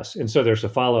 Yes. And so there's a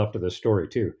follow up to this story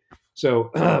too.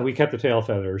 So we kept the tail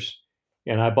feathers,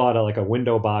 and I bought like a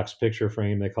window box picture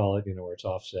frame, they call it, where it's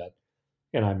offset.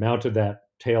 And I mounted that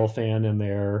tail fan in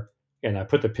there, and I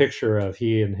put the picture of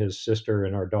he and his sister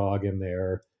and our dog in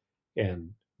there,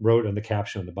 and wrote in the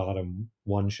caption on the bottom,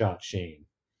 "One shot Shane."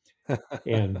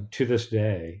 And to this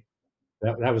day,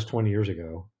 that was 20 years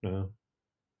ago. No,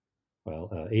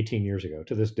 well, 18 years ago.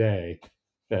 To this day,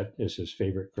 that is his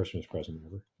favorite Christmas present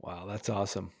ever. Wow, that's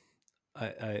awesome.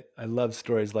 I love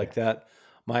stories Yeah. like that.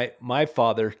 My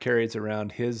father carries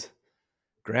around his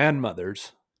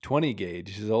grandmother's 20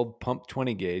 gauge, his old pump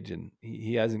 20 gauge, and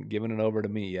he hasn't given it over to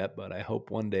me yet, but I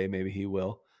hope one day maybe he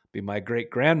will. Be my great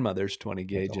grandmother's 20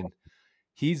 That's gauge, all. and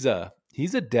he's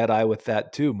a dead eye with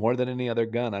that too, more than any other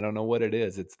gun. I don't know what it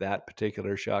is. It's that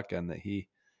particular shotgun that he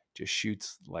just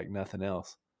shoots like nothing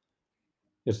else.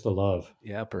 It's the love.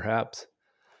 Yeah, perhaps.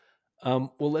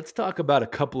 Well, let's talk about a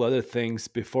couple other things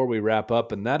before we wrap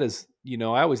up. And that is, I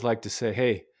always like to say,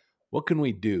 hey, what can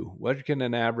we do? What can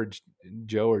an average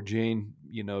Joe or Jane,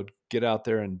 get out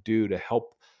there and do to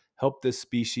help help this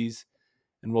species.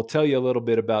 And we'll tell you a little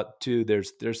bit about too.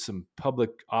 There's some public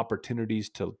opportunities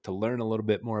to learn a little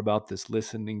bit more about this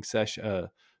listening session.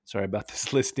 Sorry about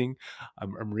this listing.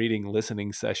 I'm reading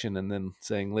listening session and then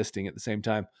saying listing at the same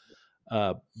time.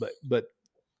 But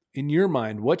in your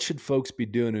mind, what should folks be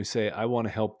doing who say, I want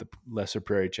to help the lesser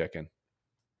prairie chicken?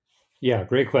 Yeah,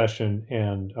 great question.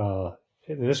 And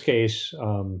in this case,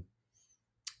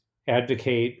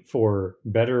 advocate for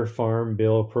better Farm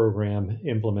Bill program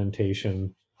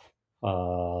implementation.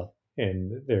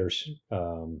 And there's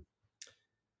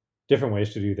different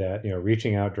ways to do that.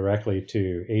 Reaching out directly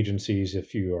to agencies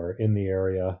if you are in the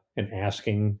area and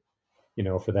asking,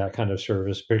 for that kind of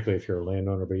service, particularly if you're a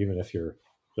landowner, but even if you're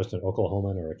just an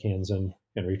Oklahoman or a Kansan,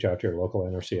 and reach out to your local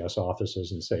NRCS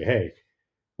offices and say, hey,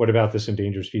 what about this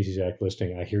Endangered Species Act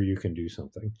listing? I hear you can do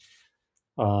something.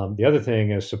 The other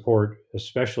thing is support,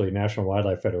 especially National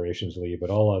Wildlife Federation's lead, but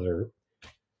all other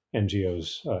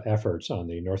NGOs' efforts on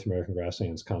the North American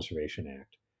Grasslands Conservation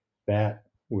Act. That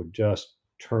would just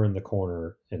turn the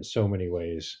corner in so many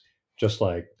ways, just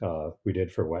like we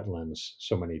did for wetlands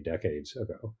so many decades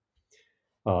ago.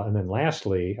 And then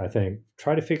lastly, I think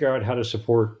try to figure out how to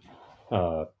support,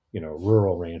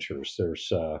 rural ranchers.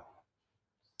 There's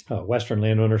Western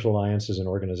Landowners Alliance is an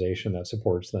organization that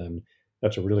supports them.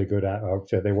 That's a really good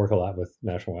outfit. They work a lot with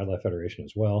National Wildlife Federation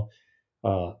as well.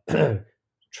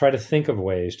 Try to think of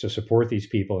ways to support these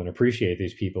people and appreciate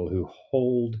these people who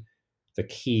hold the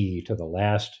key to the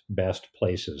last best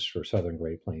places for Southern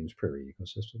Great Plains prairie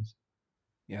ecosystems.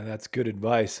 Yeah, that's good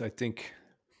advice. I think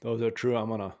those are true.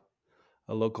 I'm on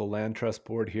a local land trust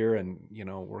board here, and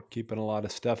we're keeping a lot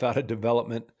of stuff out of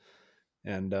development,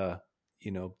 and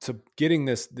so getting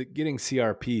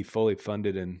CRP fully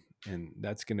funded, and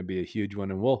that's going to be a huge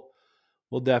one, and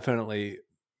we'll definitely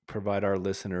provide our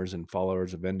listeners and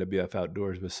followers of NWF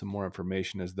Outdoors with some more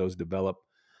information as those develop.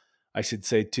 I should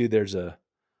say too,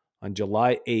 on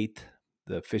July 8th,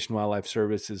 the Fish and Wildlife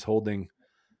Service is holding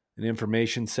an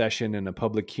information session and a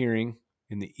public hearing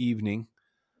in the evening.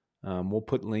 We'll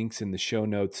put links in the show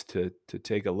notes to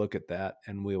take a look at that,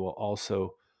 and we will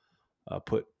also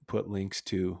put links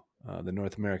to the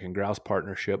North American Grouse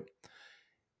Partnership.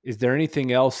 Is there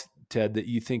anything else, Ted, that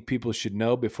you think people should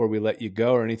know before we let you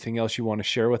go, or anything else you want to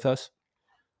share with us?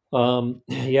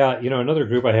 Yeah, another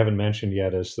group I haven't mentioned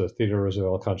yet is the Theodore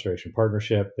Roosevelt Conservation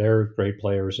Partnership. They're great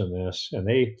players in this, and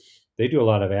they do a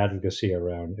lot of advocacy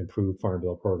around improved Farm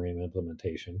Bill program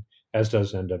implementation, as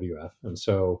does NWF. And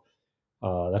so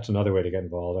that's another way to get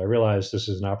involved. I realize this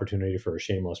is an opportunity for a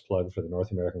shameless plug for the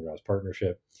North American Grouse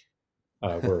Partnership.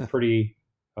 We're a pretty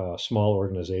small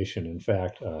organization. In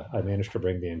fact, I managed to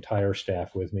bring the entire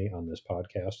staff with me on this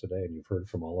podcast today, and you've heard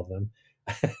from all of them.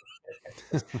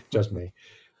 Just me.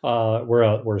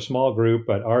 We're a small group,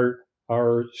 but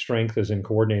our strength is in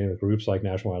coordinating with groups like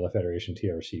National Wildlife Federation,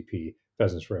 TRCP,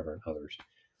 Pheasants Forever, and others.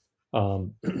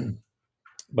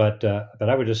 But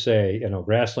I would just say,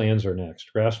 grasslands are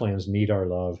next. Grasslands need our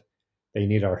love. They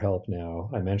need our help now.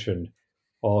 I mentioned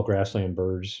all grassland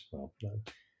birds. Well,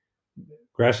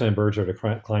 grassland birds are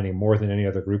declining more than any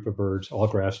other group of birds. All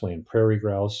grassland prairie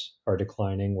grouse are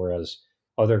declining, whereas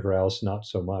other grouse not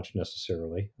so much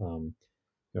necessarily.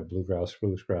 Blue grouse,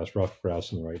 ruffed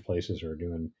grouse in the right places are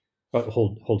doing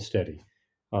hold steady.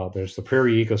 But it's the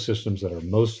prairie ecosystems that are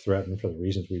most threatened for the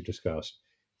reasons we've discussed.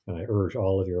 And I urge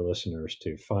all of your listeners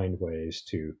to find ways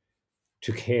to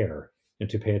care and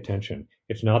to pay attention.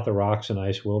 It's not the rocks and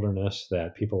ice wilderness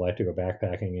that people like to go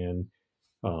backpacking in.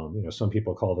 Some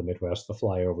people call the Midwest the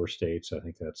flyover states. I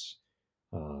think that's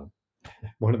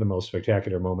one of the most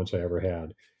spectacular moments I ever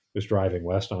had was driving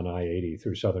west on I-80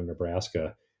 through southern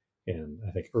Nebraska in,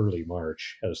 I think, early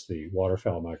March as the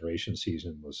waterfowl migration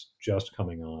season was just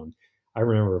coming on. I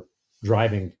remember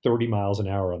driving 30 miles an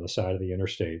hour on the side of the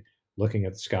interstate, looking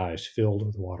at the skies filled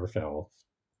with waterfowl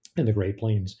in the Great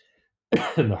Plains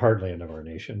in the heartland of our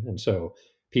nation. And so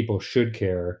people should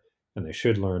care, and they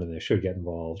should learn, and they should get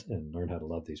involved and learn how to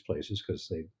love these places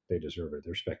because they deserve it.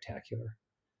 They're spectacular.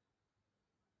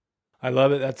 I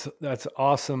love it. That's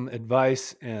awesome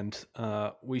advice. And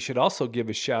we should also give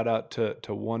a shout out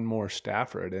to one more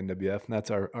staffer at NWF, and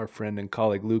that's our friend and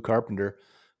colleague Lou Carpenter,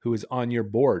 who is on your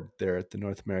board there at the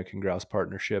North American Grouse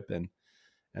Partnership.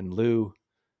 And Lou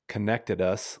connected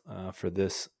us for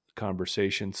this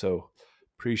conversation. So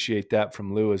appreciate that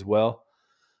from Lou as well.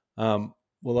 Well,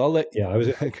 I'll let you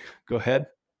go ahead.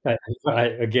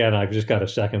 I've just got to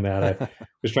second that. I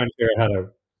was trying to figure out how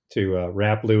to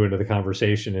wrap Lou into the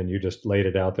conversation, and you just laid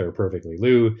it out there perfectly.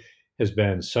 Lou has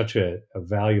been such a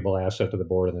valuable asset to the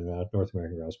board of the North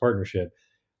American Grouse Partnership,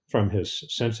 from his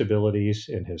sensibilities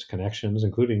and his connections,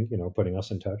 including putting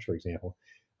us in touch, for example,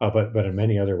 but in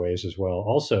many other ways as well.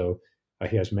 Also,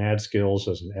 he has mad skills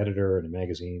as an editor and a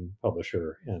magazine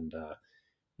publisher, and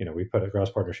we put a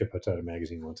Grouse Partnership puts out a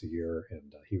magazine once a year,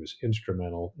 and he was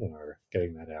instrumental in our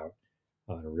getting that out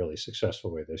in a really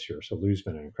successful way this year. So Lou's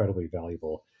been an incredibly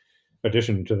valuable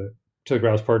addition to the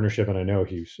Grouse Partnership, and I know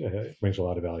he brings a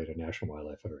lot of value to National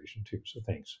Wildlife Federation too. So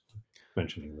thanks for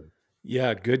mentioning Lou.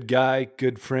 Yeah, good guy,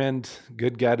 good friend,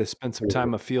 good guy to spend some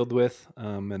time afield with.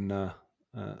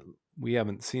 We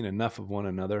haven't seen enough of one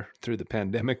another through the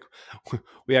pandemic.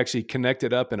 We actually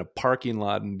connected up in a parking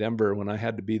lot in Denver when I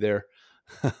had to be there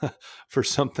for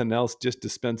something else, just to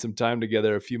spend some time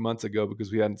together a few months ago,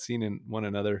 because we hadn't seen one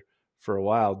another for a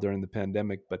while during the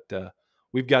pandemic. But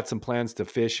we've got some plans to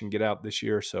fish and get out this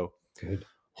year. So Good.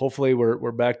 Hopefully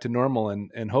we're back to normal,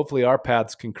 and hopefully our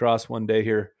paths can cross one day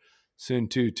here soon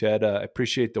too, Ted. I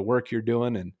appreciate the work you're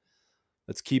doing, and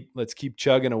let's keep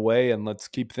chugging away, and let's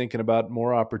keep thinking about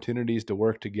more opportunities to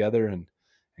work together and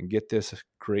get this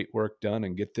great work done,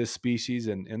 and get this species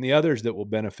and the others that will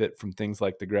benefit from things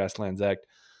like the Grasslands Act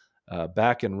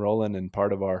back and rolling, and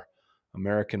part of our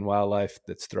American wildlife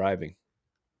that's thriving.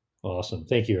 Awesome.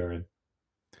 Thank you, Aaron.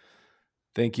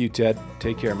 Thank you, Ted.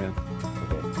 Take care, man.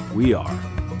 Okay. We are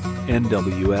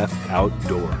NWF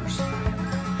Outdoors.